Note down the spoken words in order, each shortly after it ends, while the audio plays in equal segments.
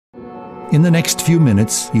In the next few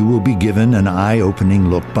minutes, you will be given an eye-opening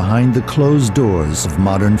look behind the closed doors of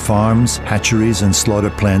modern farms, hatcheries, and slaughter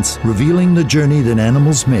plants, revealing the journey that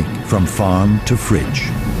animals make from farm to fridge.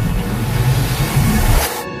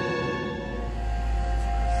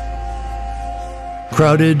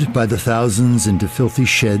 Crowded by the thousands into filthy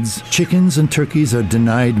sheds, chickens and turkeys are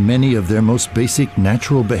denied many of their most basic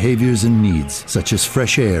natural behaviors and needs, such as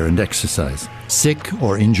fresh air and exercise. Sick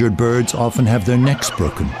or injured birds often have their necks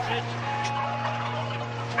broken.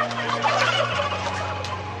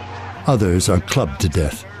 Others are clubbed to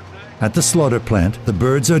death. At the slaughter plant, the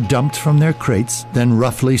birds are dumped from their crates, then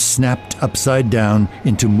roughly snapped upside down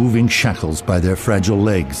into moving shackles by their fragile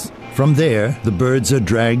legs. From there, the birds are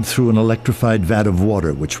dragged through an electrified vat of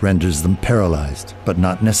water which renders them paralyzed, but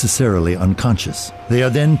not necessarily unconscious. They are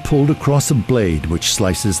then pulled across a blade which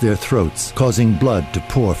slices their throats, causing blood to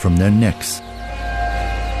pour from their necks.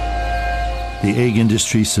 The egg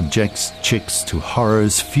industry subjects chicks to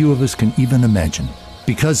horrors few of us can even imagine.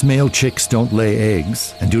 Because male chicks don't lay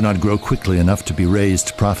eggs and do not grow quickly enough to be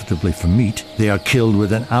raised profitably for meat, they are killed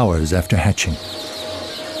within hours after hatching.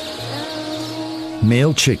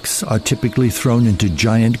 Male chicks are typically thrown into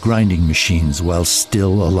giant grinding machines while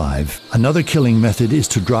still alive. Another killing method is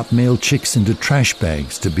to drop male chicks into trash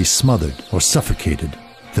bags to be smothered or suffocated.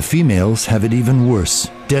 The females have it even worse,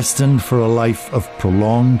 destined for a life of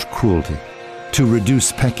prolonged cruelty. To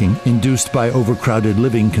reduce pecking induced by overcrowded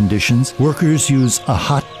living conditions, workers use a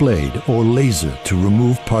hot blade or laser to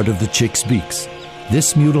remove part of the chick's beaks.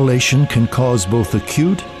 This mutilation can cause both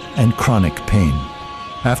acute and chronic pain.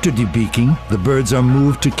 After debeaking, the birds are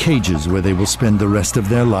moved to cages where they will spend the rest of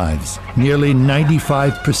their lives. Nearly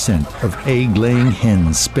 95% of egg-laying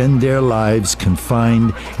hens spend their lives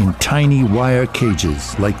confined in tiny wire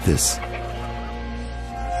cages like this.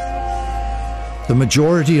 The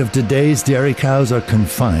majority of today's dairy cows are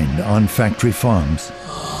confined on factory farms.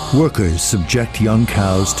 Workers subject young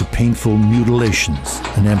cows to painful mutilations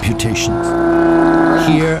and amputations.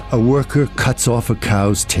 Here, a worker cuts off a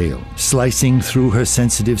cow's tail, slicing through her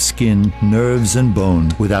sensitive skin, nerves, and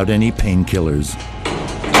bone without any painkillers.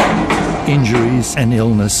 Injuries and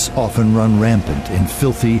illness often run rampant in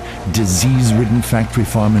filthy, disease-ridden factory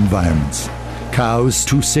farm environments. Cows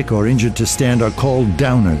too sick or injured to stand are called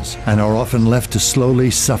downers and are often left to slowly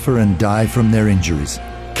suffer and die from their injuries.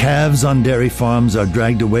 Calves on dairy farms are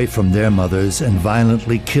dragged away from their mothers and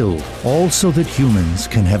violently killed, all so that humans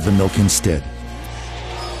can have the milk instead.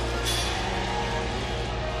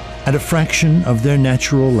 At a fraction of their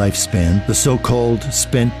natural lifespan, the so-called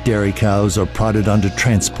spent dairy cows are prodded onto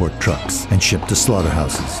transport trucks and shipped to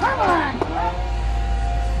slaughterhouses.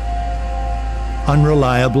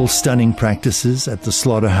 Unreliable stunning practices at the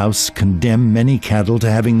slaughterhouse condemn many cattle to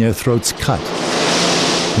having their throats cut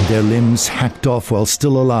and their limbs hacked off while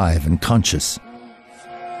still alive and conscious.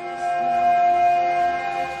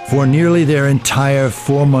 For nearly their entire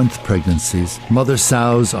 4-month pregnancies, mother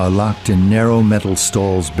sows are locked in narrow metal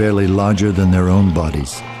stalls barely larger than their own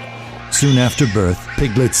bodies. Soon after birth,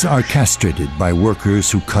 piglets are castrated by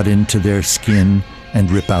workers who cut into their skin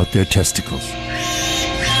and rip out their testicles.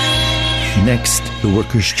 Next, the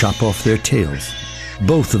workers chop off their tails.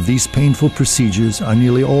 Both of these painful procedures are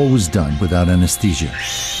nearly always done without anesthesia.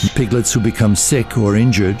 Piglets who become sick or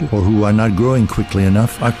injured or who are not growing quickly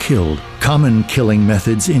enough are killed. Common killing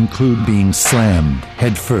methods include being slammed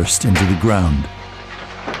headfirst into the ground.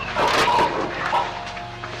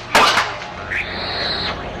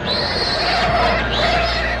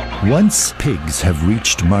 Once pigs have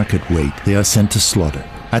reached market weight, they are sent to slaughter.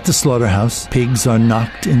 At the slaughterhouse, pigs are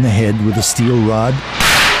knocked in the head with a steel rod,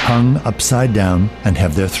 hung upside down, and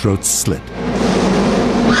have their throats slit.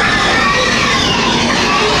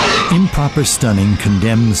 Improper stunning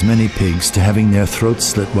condemns many pigs to having their throats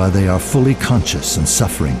slit while they are fully conscious and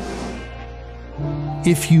suffering.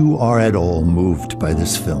 If you are at all moved by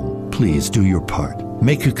this film, please do your part.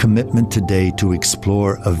 Make a commitment today to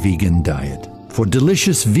explore a vegan diet. For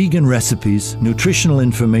delicious vegan recipes, nutritional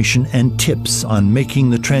information, and tips on making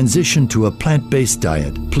the transition to a plant-based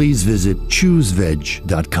diet, please visit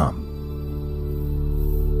chooseveg.com.